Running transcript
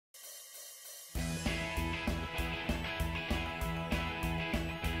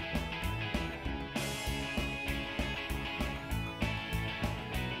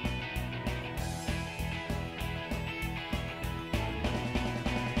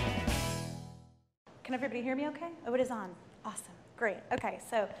Can everybody hear me okay? Oh, it is on. Awesome. Great. Okay,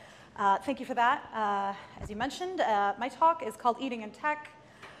 so thank you for that. As you mentioned, my talk is called Eating in Tech.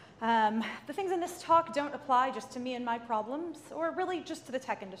 The things in this talk don't apply just to me and my problems, or really just to the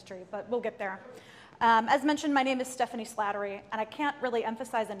tech industry, but we'll get there. As mentioned, my name is Slattery, and I can't really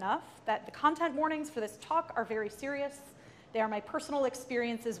emphasize enough that the content warnings for this talk are very serious. They are my personal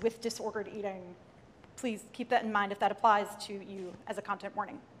experiences with disordered eating. Please keep that in mind if that applies to you as a content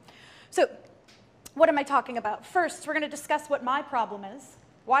warning. So, what am I talking about? First, we're going to discuss what my problem is.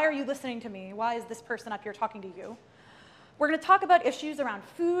 Why are you listening to me? Why is this person up here talking to you? We're going to talk about issues around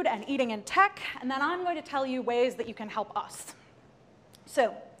food and eating in tech, and then I'm going to tell you ways that you can help us.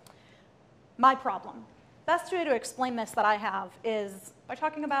 So, my problem. Best way to explain this that I have is by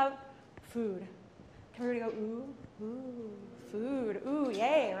talking about food. Can everybody go, ooh, ooh, food, ooh,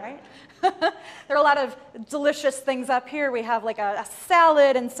 yay, right? There are a lot of delicious things up here. We have like a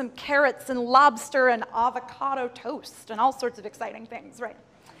salad and some carrots and lobster and avocado toast and all sorts of exciting things, right?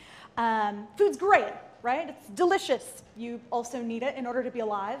 Food's great, right? It's delicious. You also need it in order to be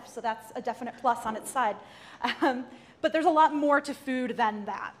alive, so that's a definite plus on its side. But there's a lot more to food than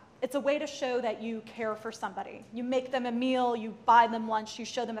that. It's a way to show that you care for somebody. You make them a meal, you buy them lunch, you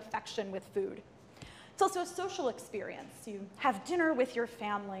show them affection with food. It's also a social experience. You have dinner with your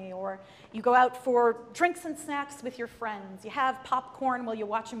family, or you go out for drinks and snacks with your friends. You have popcorn while you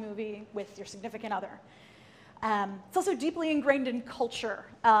watch a movie with your significant other. It's also deeply ingrained in culture.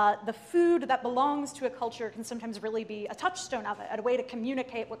 The food that belongs to a culture can sometimes really be a touchstone of it, a way to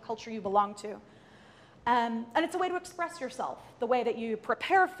communicate what culture you belong to. And it's a way to express yourself. The way that you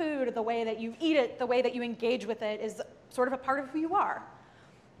prepare food, the way that you eat it, the way that you engage with it is sort of a part of who you are.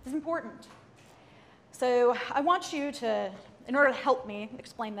 It's important. So I want you to, in order to help me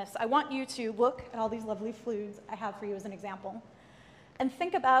explain this, I want you to look at all these lovely foods I have for you as an example, and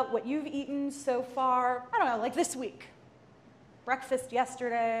think about what you've eaten so far, I don't know, like this week. Breakfast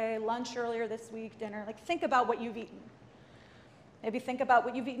yesterday, lunch earlier this week, dinner. Like, think about what you've eaten. Maybe think about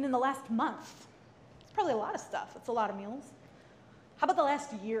what you've eaten in the last month. It's probably a lot of stuff. It's a lot of meals. How about the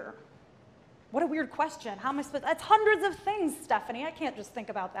last year? What a weird question. How am I supposed to? That's hundreds of things, Stephanie. I can't just think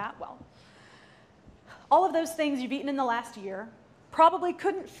about that. Well, all of those things you've eaten in the last year probably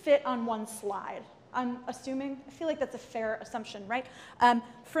couldn't fit on one slide. I'm assuming. I feel like that's a fair assumption, right?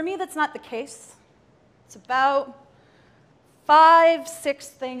 For me, that's not the case. It's about 5, 6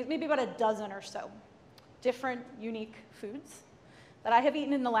 things, maybe about a dozen or so different, unique foods that I have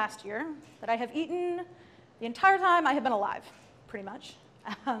eaten in the last year, that I have eaten the entire time I have been alive, pretty much.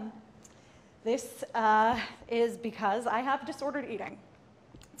 This is because I have disordered eating.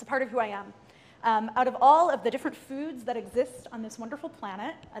 It's a part of who I am. Out of all of the different foods that exist on this wonderful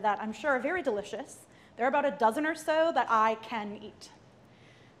planet that I'm sure are very delicious, there are about a dozen or so that I can eat.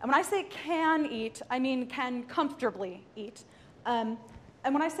 And when I say can eat, I mean can comfortably eat. And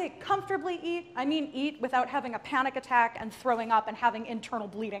when I say comfortably eat, I mean eat without having a panic attack and throwing up and having internal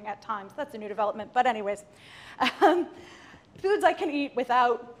bleeding at times. That's a new development, but anyways. Foods I can eat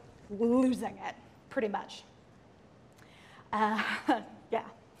without losing it, pretty much. Yeah.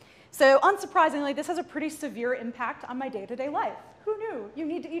 So unsurprisingly, this has a pretty severe impact on my day-to-day life. Who knew? You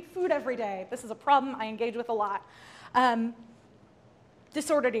need to eat food every day. This is a problem I engage with a lot.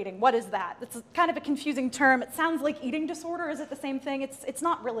 Disordered eating, what is that? It's kind of a confusing term. It sounds like eating disorder. Is it the same thing? It's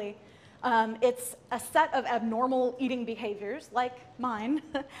not really. It's a set of abnormal eating behaviors, like mine,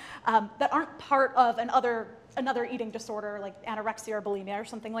 that aren't part of another eating disorder, like anorexia or bulimia or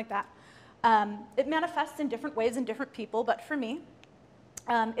something like that. It manifests in different ways in different people, but for me,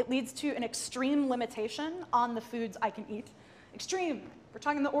 it leads to an extreme limitation on the foods I can eat. Extreme. We're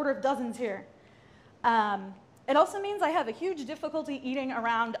talking the order of dozens here. It also means I have a huge difficulty eating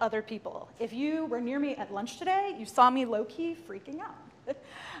around other people. If you were near me at lunch today, you saw me low-key freaking out.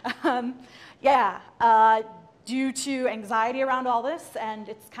 Due to anxiety around all this, and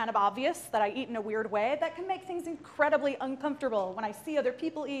it's kind of obvious that I eat in a weird way, that can make things incredibly uncomfortable when I see other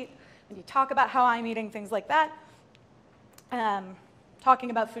people eat, when you talk about how I'm eating, things like that.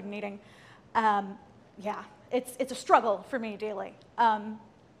 Talking about food and eating, it's a struggle for me daily.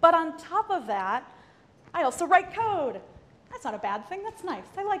 But on top of that, I also write code. That's not a bad thing, that's nice.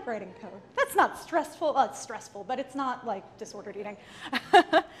 I like writing code. That's not stressful, well, it's stressful, but it's not like disordered eating.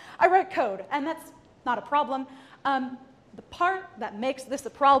 I write code, and that's not a problem. The part that makes this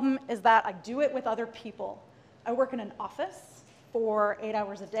a problem is that I do it with other people. I work in an office for 8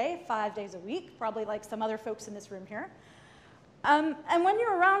 hours a day, 5 days a week, probably like some other folks in this room here. And when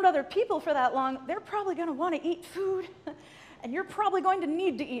you're around other people for that long, they're probably going to want to eat food, and you're probably going to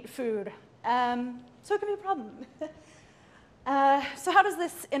need to eat food. So it can be a problem. So how does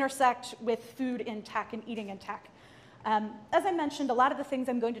this intersect with food in tech and eating in tech? As I mentioned, a lot of the things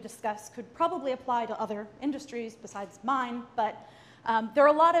I'm going to discuss could probably apply to other industries besides mine, but there are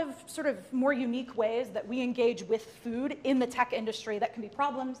a lot of sort of more unique ways that we engage with food in the tech industry that can be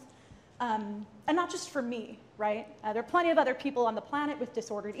problems, and not just for me, right? There are plenty of other people on the planet with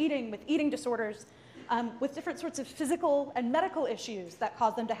disordered eating, with eating disorders, with different sorts of physical and medical issues that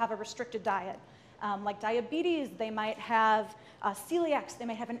cause them to have a restricted diet. Like diabetes, they might have celiacs, they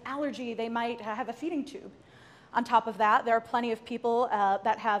might have an allergy, they might have a feeding tube. On top of that, there are plenty of people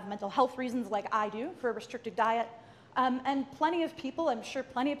that have mental health reasons like I do for a restricted diet, and plenty of people, I'm sure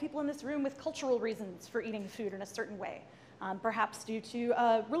plenty of people in this room with cultural reasons for eating food in a certain way, perhaps due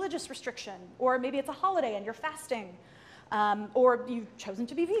to religious restriction, or maybe it's a holiday and you're fasting, or you've chosen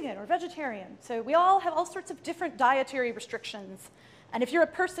to be vegan or vegetarian. So we all have all sorts of different dietary restrictions. And if you're a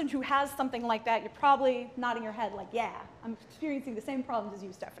person who has something like that, you're probably nodding your head like, yeah, I'm experiencing the same problems as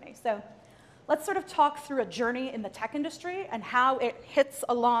you, Stephanie. So let's sort of talk through a journey in the tech industry and how it hits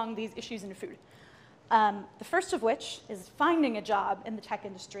along these issues in food. The first of which is finding a job in the tech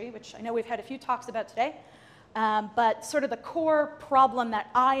industry, which I know we've had a few talks about today. But sort of the core problem that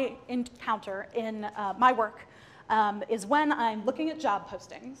I encounter in my work is when I'm looking at job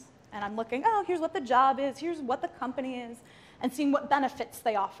postings and I'm looking, oh, here's what the job is, here's what the company is, and seeing what benefits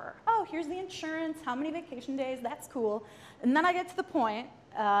they offer. Oh, here's the insurance, how many vacation days, that's cool. And then I get to the point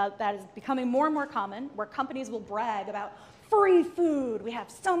that is becoming more and more common where companies will brag about free food. We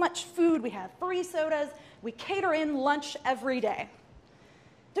have so much food, we have free sodas, we cater in lunch every day.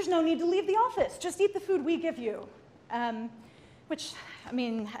 There's no need to leave the office, just eat the food we give you. Which, I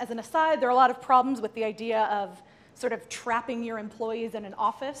mean, as an aside, there are a lot of problems with the idea of sort of trapping your employees in an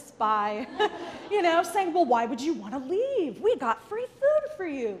office by, saying, well, why would you want to leave? We got free food for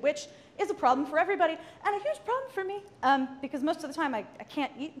you, which is a problem for everybody, and a huge problem for me, because most of the time I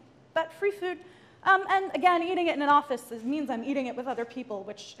can't eat that free food. And again, eating it in an office means I'm eating it with other people,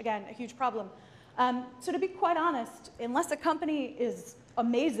 which, again, a huge problem. So to be quite honest, unless a company is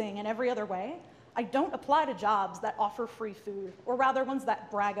amazing in every other way, I don't apply to jobs that offer free food, or rather ones that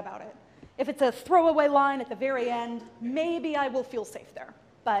brag about it. If it's a throwaway line at the very end, maybe I will feel safe there.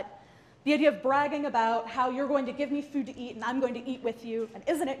 But the idea of bragging about how you're going to give me food to eat and I'm going to eat with you, and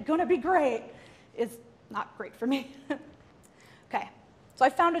isn't it going to be great, is not great for me. Okay, so I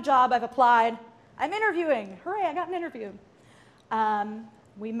found a job, I've applied, I'm interviewing. Hooray, I got an interview.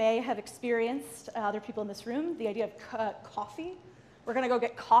 We may have experienced, other people in this room, the idea of coffee. We're going to go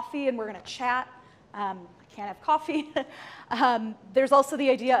get coffee and we're going to chat. I can't have coffee. There's also the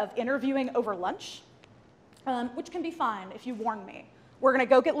idea of interviewing over lunch, which can be fine if you warn me. We're going to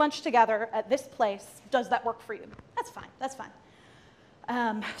go get lunch together at this place. Does that work for you? That's fine. That's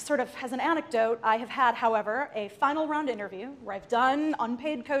fine. Sort of as an anecdote, I have had, however, a final round interview where I've done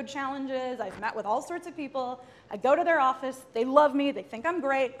unpaid code challenges. I've met with all sorts of people. I go to their office. They love me. They think I'm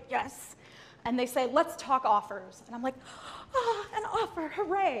great. Yes. And they say, let's talk offers. And I'm like, oh, an offer.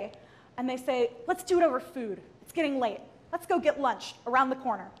 Hooray. And they say, let's do it over food. It's getting late. Let's go get lunch around the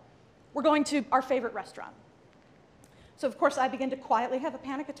corner. We're going to our favorite restaurant. So of course I begin to quietly have a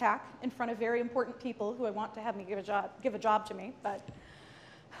panic attack in front of very important people who I want to have me give a job to me. But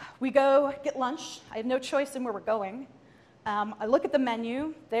we go get lunch. I have no choice in where we're going. I look at the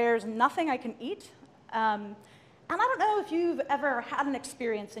menu. There's nothing I can eat. And I don't know if you've ever had an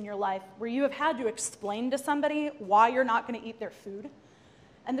experience in your life where you have had to explain to somebody why you're not going to eat their food.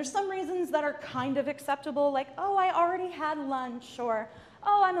 And there's some reasons that are kind of acceptable, like, oh, I already had lunch, or,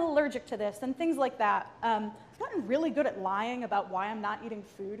 oh, I'm allergic to this, and things like that. I've gotten really good at lying about why I'm not eating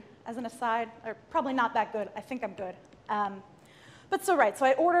food, as an aside. Or probably not that good. I think I'm good. But so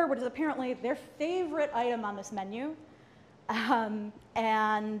I order what is apparently their favorite item on this menu,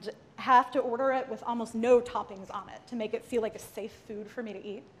 and have to order it with almost no toppings on it to make it feel like a safe food for me to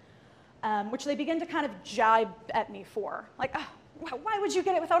eat, which they begin to kind of jibe at me for. Like, oh, why would you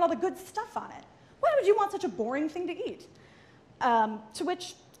get it without all the good stuff on it? Why would you want such a boring thing to eat? To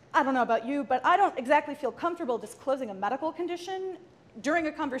which, I don't know about you, but I don't exactly feel comfortable disclosing a medical condition during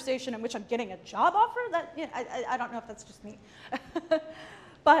a conversation in which I'm getting a job offer. That, I don't know if that's just me.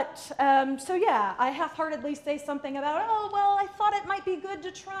 But, so yeah, I half-heartedly say something about, oh, well, I thought it might be good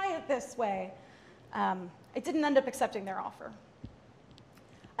to try it this way. I didn't end up accepting their offer.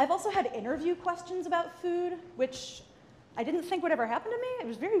 I've also had interview questions about food, which I didn't think would ever happen to me. It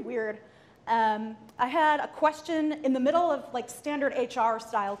was very weird. I had a question in the middle of like standard HR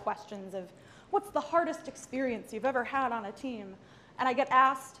style questions of what's the hardest experience you've ever had on a team? And I get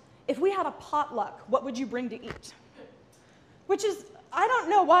asked, if we had a potluck, what would you bring to eat? Which is I don't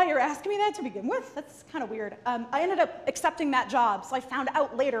know why you're asking me that to begin with. That's kind of weird. I ended up accepting that job, so I found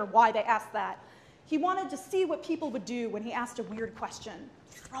out later why they asked that. He wanted to see what people would do when he asked a weird question.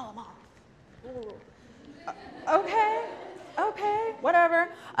 Throw them off. Okay, whatever.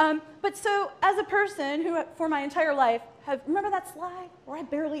 But so, as a person who, for my entire life, remember that slide where I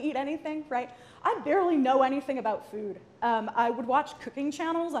barely eat anything, right? I barely know anything about food. I would watch cooking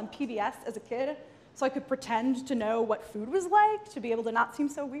channels on PBS as a kid, so I could pretend to know what food was like, to be able to not seem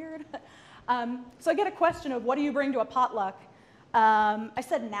so weird. So I get a question of, what do you bring to a potluck? I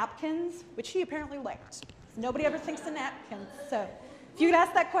said napkins, which he apparently liked. Nobody ever thinks of napkins, so if you could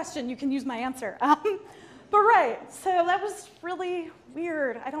ask that question, you can use my answer. But right, so that was really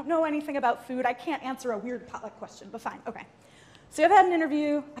weird. I don't know anything about food. I can't answer a weird potluck question, but fine, okay. So I've had an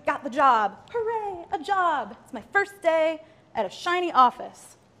interview, I got the job. Hooray, a job. It's my first day at a shiny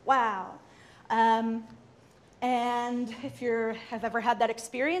office. Wow. And if you have ever had that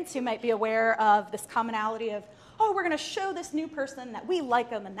experience, you might be aware of this commonality of, oh, we're gonna show this new person that we like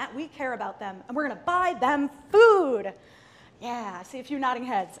them and that we care about them, and we're gonna buy them food. Yeah, I see a few nodding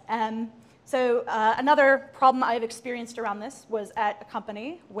heads. So another problem I've experienced around this was at a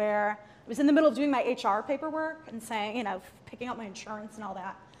company where I was in the middle of doing my HR paperwork and saying, picking up my insurance and all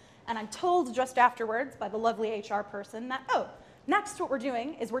that. And I'm told just afterwards by the lovely HR person that, oh, next what we're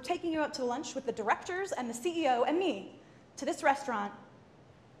doing is we're taking you out to lunch with the directors and the CEO and me to this restaurant.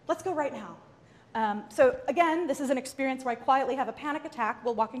 Let's go right now. So again, this is an experience where I quietly have a panic attack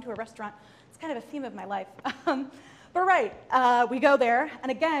while walking to a restaurant. It's kind of a theme of my life. But right, we go there, and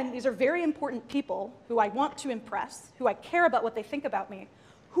again, these are very important people who I want to impress, who I care about what they think about me,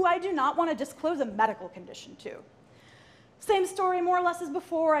 who I do not want to disclose a medical condition to. Same story more or less as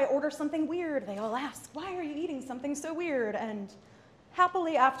before. I order something weird. They all ask, why are you eating something so weird? And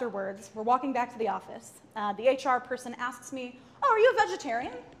happily afterwards, we're walking back to the office. The HR person asks me, oh, are you a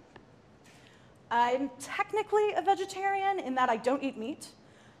vegetarian? I'm technically a vegetarian in that I don't eat meat.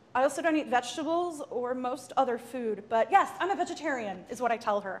 I also don't eat vegetables or most other food, but yes, I'm a vegetarian, is what I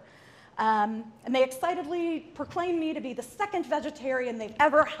tell her. And they excitedly proclaim me to be the second vegetarian they've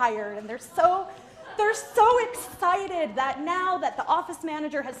ever hired, and they're so excited that now that the office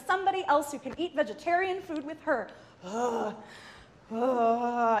manager has somebody else who can eat vegetarian food with her.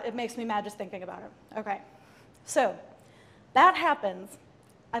 It makes me mad just thinking about it. Okay, so that happens.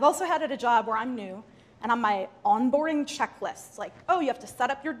 I've also had at a job where I'm new, and on my onboarding checklists, like, oh, you have to set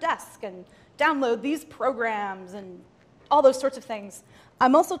up your desk and download these programs and all those sorts of things.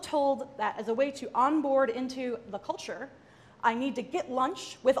 I'm also told that as a way to onboard into the culture, I need to get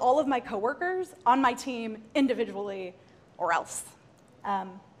lunch with all of my coworkers on my team individually or else. I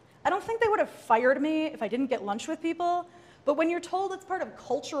don't think they would have fired me if I didn't get lunch with people, but when you're told it's part of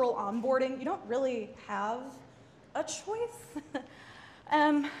cultural onboarding, you don't really have a choice.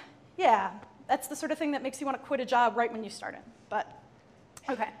 Yeah. That's the sort of thing that makes you want to quit a job right when you start it. But,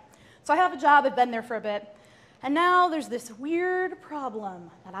 okay. So I have a job, I've been there for a bit, and now there's this weird problem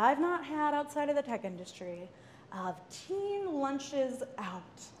that I've not had outside of the tech industry of team lunches out.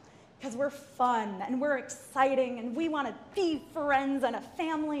 Because we're fun, and we're exciting, and we want to be friends and a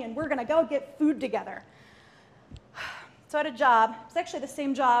family, and we're going to go get food together. So I had a job. It's actually the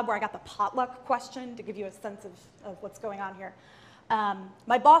same job where I got the potluck question, to give you a sense of what's going on here.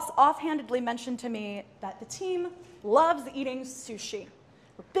 My boss offhandedly mentioned to me that the team loves eating sushi.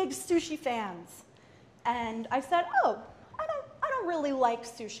 We're big sushi fans. And I said, oh, I don't really like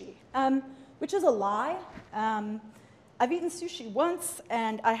sushi, which is a lie. I've eaten sushi once,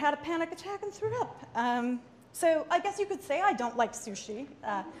 and I had a panic attack and threw up. So I guess you could say I don't like sushi.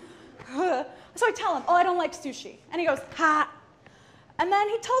 So I tell him, oh, I don't like sushi. And he goes, ha. And then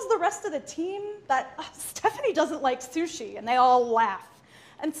he tells the rest of the team that Stephanie doesn't like sushi, and they all laugh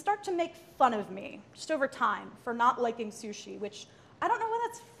and start to make fun of me just over time for not liking sushi, which I don't know why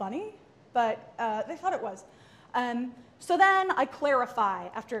that's funny, but they thought it was. So then I clarify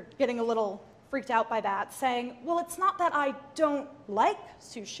after getting a little freaked out by that, saying, well, it's not that I don't like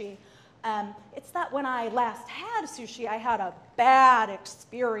sushi. It's that when I last had sushi, I had a bad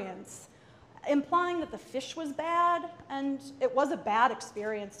experience, implying that the fish was bad, and it was a bad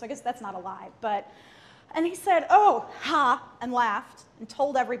experience, so I guess that's not a lie. And he said, oh, ha, and laughed, and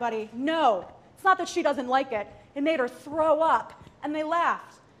told everybody, no, it's not that she doesn't like it, it made her throw up, and they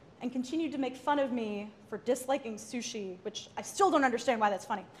laughed, and continued to make fun of me for disliking sushi, which I still don't understand why that's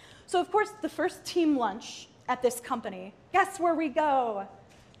funny. So of course, the first team lunch at this company, guess where we go?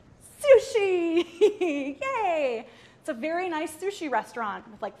 Sushi, yay! It's a very nice sushi restaurant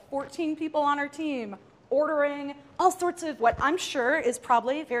with like 14 people on our team ordering all sorts of what I'm sure is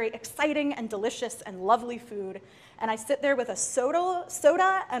probably very exciting and delicious and lovely food. and I sit there with a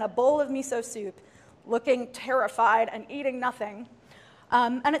soda and a bowl of miso soup, looking terrified and eating nothing.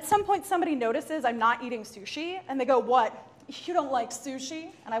 And at some point, somebody notices I'm not eating sushi, and they go, "What, you don't like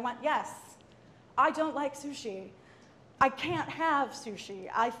sushi?" And I went, "Yes, I don't like sushi. I can't have sushi.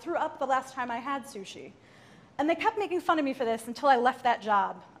 I threw up the last time I had sushi." And they kept making fun of me for this until I left that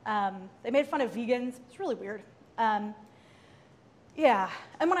job. They made fun of vegans. It's really weird. Yeah,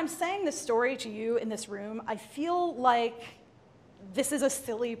 and when I'm saying this story to you in this room, I feel like this is a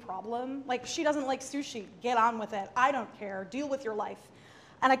silly problem. Like, she doesn't like sushi, get on with it. I don't care, deal with your life.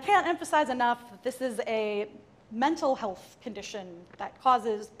 And I can't emphasize enough that this is a mental health condition that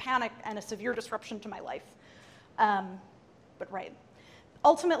causes panic and a severe disruption to my life. But right.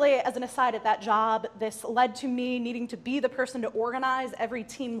 Ultimately, as an aside at that job, this led to me needing to be the person to organize every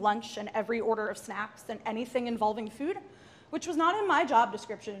team lunch and every order of snacks and anything involving food, which was not in my job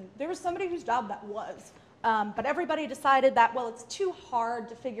description. There was somebody whose job that was. But everybody decided that, well, it's too hard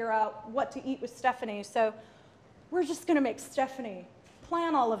to figure out what to eat with Stephanie, so we're just going to make Stephanie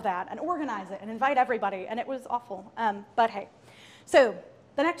plan all of that and organize it and invite everybody, and it was awful. But hey. So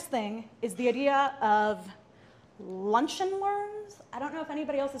the next thing is the idea of lunch and learns. I don't know if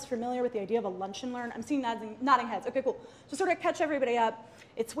anybody else is familiar with the idea of a lunch and learn. I'm seeing nodding heads. Okay, cool. To sort of catch everybody up,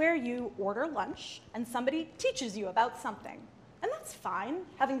 it's where you order lunch and somebody teaches you about something. And that's fine.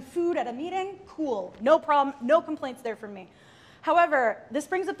 Having food at a meeting, cool. No problem, no complaints there from me. However, this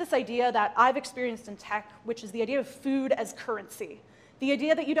brings up this idea that I've experienced in tech, which is the idea of food as currency. The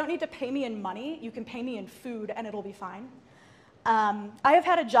idea that you don't need to pay me in money, you can pay me in food and it'll be fine. I have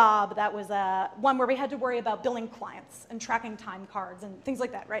had a job that was one where we had to worry about billing clients and tracking time cards and things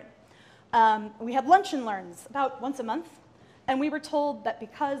like that, right? We had lunch and learns about once a month, and we were told that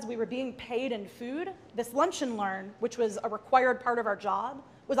because we were being paid in food, this lunch and learn, which was a required part of our job,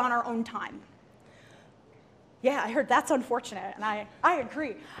 was on our own time. Yeah, I heard that's unfortunate, and I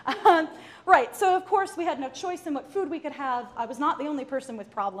agree. Right, so of course we had no choice in what food we could have. I was not the only person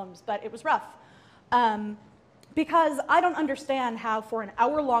with problems, but it was rough. Because I don't understand how for an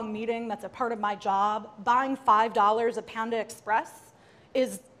hour-long meeting that's a part of my job, buying $5 a Panda Express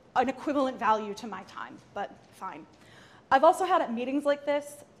is an equivalent value to my time, but fine. I've also had at meetings like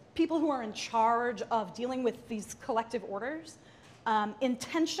this, people who are in charge of dealing with these collective orders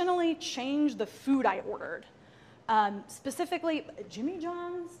intentionally change the food I ordered. Specifically, Jimmy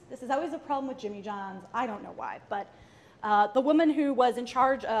John's. This is always a problem with Jimmy John's. I don't know why, but the woman who was in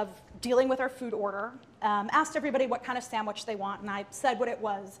charge of dealing with our food order asked everybody what kind of sandwich they want, and I said what it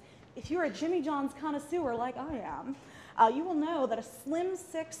was. If you're a Jimmy John's connoisseur like I am, you will know that a Slim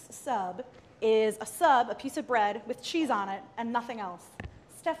 6 sub is a sub, a piece of bread with cheese on it, and nothing else.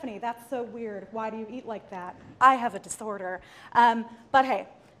 Stephanie, that's so weird. Why do you eat like that? I have a disorder. But hey,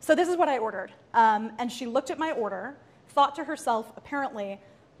 so this is what I ordered. And she looked at my order, thought to herself, apparently,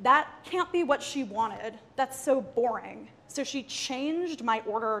 that can't be what she wanted. That's so boring. So she changed my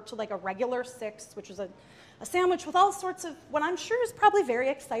order to like a regular 6, which is a sandwich with all sorts of what I'm sure is probably very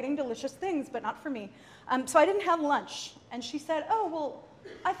exciting, delicious things, but not for me. So I didn't have lunch. And she said, "Oh, well,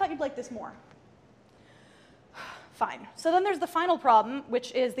 I thought you'd like this more." Fine. So then there's the final problem,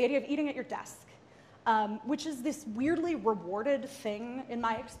 which is the idea of eating at your desk, which is this weirdly rewarded thing in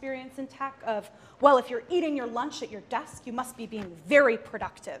my experience in tech of, well, if you're eating your lunch at your desk, you must be being very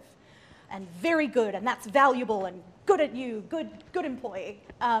productive and very good, and that's valuable and good at you, good employee.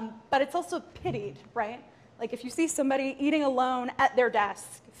 But it's also pitied, right? Like if you see somebody eating alone at their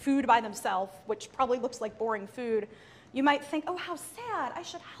desk, food by themselves, which probably looks like boring food, you might think, oh, how sad, I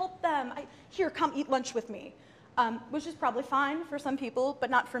should help them. Here, come eat lunch with me. Which is probably fine for some people, but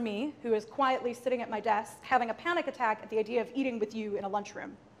not for me, who is quietly sitting at my desk having a panic attack at the idea of eating with you in a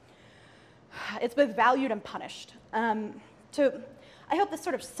lunchroom. It's both valued and punished. I hope this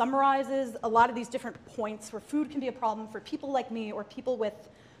sort of summarizes a lot of these different points where food can be a problem for people like me or people with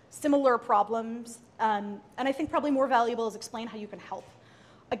similar problems. And I think probably more valuable is explain how you can help.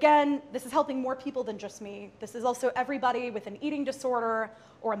 Again, this is helping more people than just me. This is also everybody with an eating disorder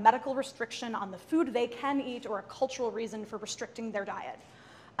or a medical restriction on the food they can eat or a cultural reason for restricting their diet.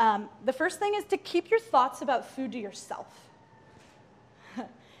 The first thing is to keep your thoughts about food to yourself.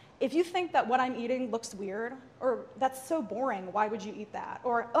 If you think that what I'm eating looks weird, or that's so boring, why would you eat that?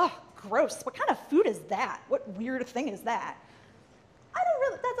 Or, oh, gross, what kind of food is that? What weird thing is that?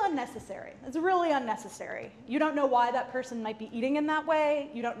 That's unnecessary. It's really unnecessary. You don't know why that person might be eating in that way.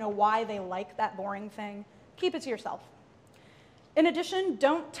 You don't know why they like that boring thing. Keep it to yourself. In addition,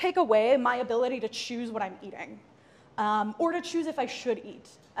 don't take away my ability to choose what I'm eating, or to choose if I should eat.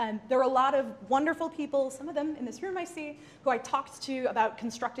 There are a lot of wonderful people, some of them in this room I see, who I talked to about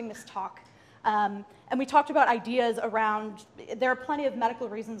constructing this talk. And we talked about ideas around, there are plenty of medical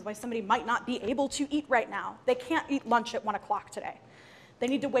reasons why somebody might not be able to eat right now. They can't eat lunch at 1 o'clock today. They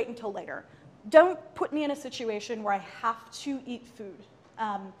need to wait until later. Don't put me in a situation where I have to eat food.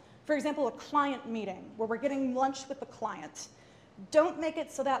 For example, a client meeting where we're getting lunch with the client. Don't make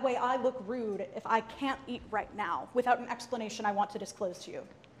it so that way I look rude if I can't eat right now without an explanation I want to disclose to you.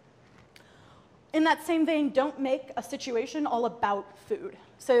 In that same vein, don't make a situation all about food.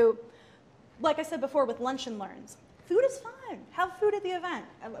 So, like I said before with lunch and learns, food is fine. Have food at the event.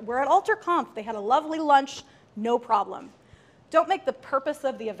 We're at AlterConf. They had a lovely lunch, no problem. Don't make the purpose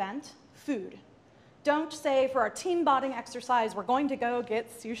of the event food. Don't say for our team bonding exercise, we're going to go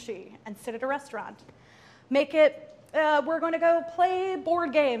get sushi and sit at a restaurant. Make it, we're going to go play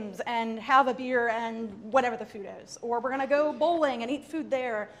board games and have a beer and whatever the food is. Or we're going to go bowling and eat food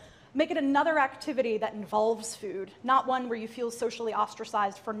there. Make it another activity that involves food, not one where you feel socially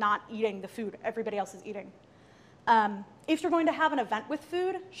ostracized for not eating the food everybody else is eating. If you're going to have an event with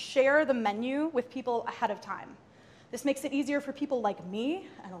food, share the menu with people ahead of time. This makes it easier for people like me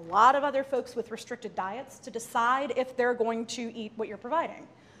and a lot of other folks with restricted diets to decide if they're going to eat what you're providing,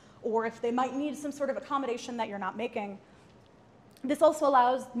 or if they might need some sort of accommodation that you're not making. This also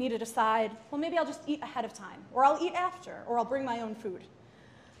allows me to decide, well, maybe I'll just eat ahead of time, or I'll eat after, or I'll bring my own food.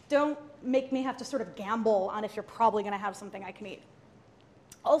 Don't make me have to sort of gamble on if you're probably going to have something I can eat.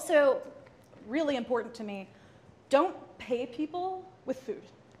 Also, really important to me, don't pay people with food.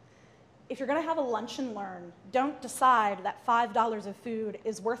 If you're going to have a lunch and learn, don't decide that $5 of food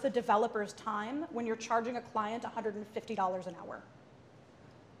is worth a developer's time when you're charging a client $150 an hour.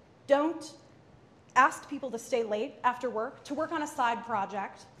 Don't ask people to stay late after work to work on a side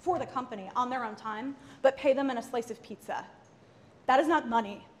project for the company on their own time, but pay them in a slice of pizza. That is not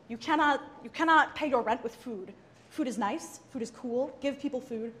money. You cannot pay your rent with food. Food is nice, food is cool, give people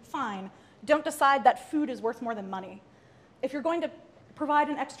food, fine. Don't decide that food is worth more than money. If you're going to provide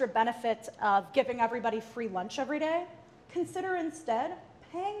an extra benefit of giving everybody free lunch every day, consider instead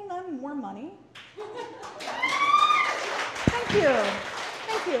paying them more money. Thank you.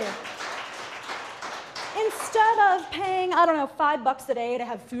 Thank you. Instead of paying, I don't know, $5 a day to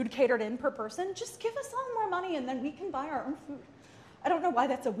have food catered in per person, just give us all more money and then we can buy our own food. I don't know why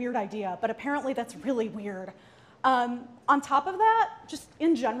that's a weird idea, but apparently that's really weird. On top of that, just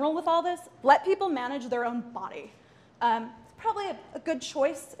in general with all this, let people manage their own body. Probably a good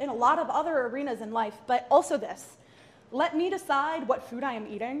choice in a lot of other arenas in life, but also this. Let me decide what food I am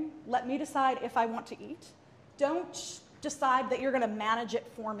eating. Let me decide if I want to eat. Don't decide that you're going to manage it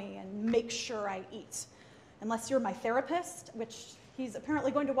for me and make sure I eat. Unless you're my therapist, which he's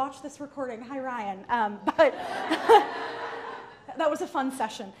apparently going to watch this recording. Hi, Ryan. But that was a fun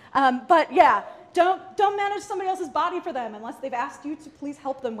session. But yeah, don't manage somebody else's body for them unless they've asked you to please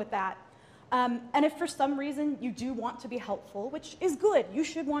help them with that. And if for some reason you do want to be helpful, which is good, you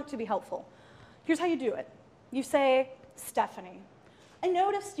should want to be helpful, here's how you do it. You say, Stephanie, I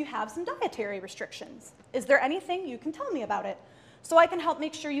noticed you have some dietary restrictions. Is there anything you can tell me about it? So I can help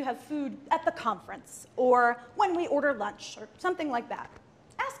make sure you have food at the conference, or when we order lunch, or something like that.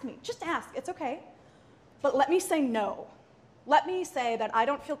 Ask me, just ask, it's okay. But let me say no. Let me say that I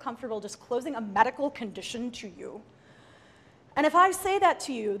don't feel comfortable disclosing a medical condition to you. And if I say that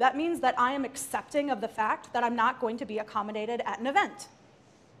to you, that means that I am accepting of the fact that I'm not going to be accommodated at an event.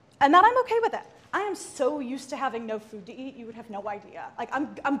 And that I'm okay with it. I am so used to having no food to eat, you would have no idea. Like,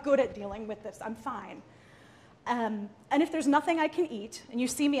 I'm good at dealing with this, I'm fine. And if there's nothing I can eat, and you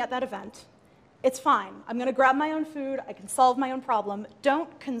see me at that event, it's fine. I'm gonna grab my own food, I can solve my own problem.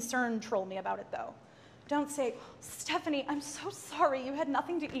 Don't concern troll me about it though. Don't say, Stephanie, I'm so sorry you had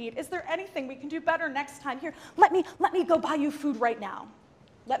nothing to eat. Is there anything we can do better next time? Here, let me go buy you food right now.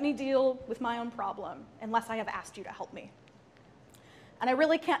 Let me deal with my own problem, unless I have asked you to help me. And I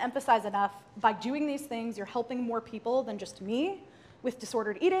really can't emphasize enough, by doing these things, you're helping more people than just me with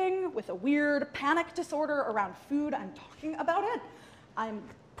disordered eating, with a weird panic disorder around food. I'm talking about it. I'm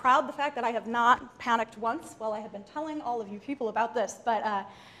proud of the fact that I have not panicked once while I have been telling all of you people about this, but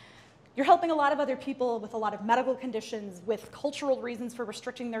you're helping a lot of other people with a lot of medical conditions, with cultural reasons for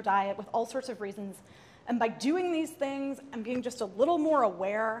restricting their diet, with all sorts of reasons. And by doing these things and being just a little more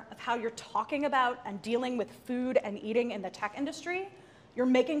aware of how you're talking about and dealing with food and eating in the tech industry, you're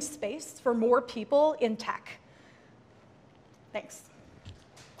making space for more people in tech. Thanks.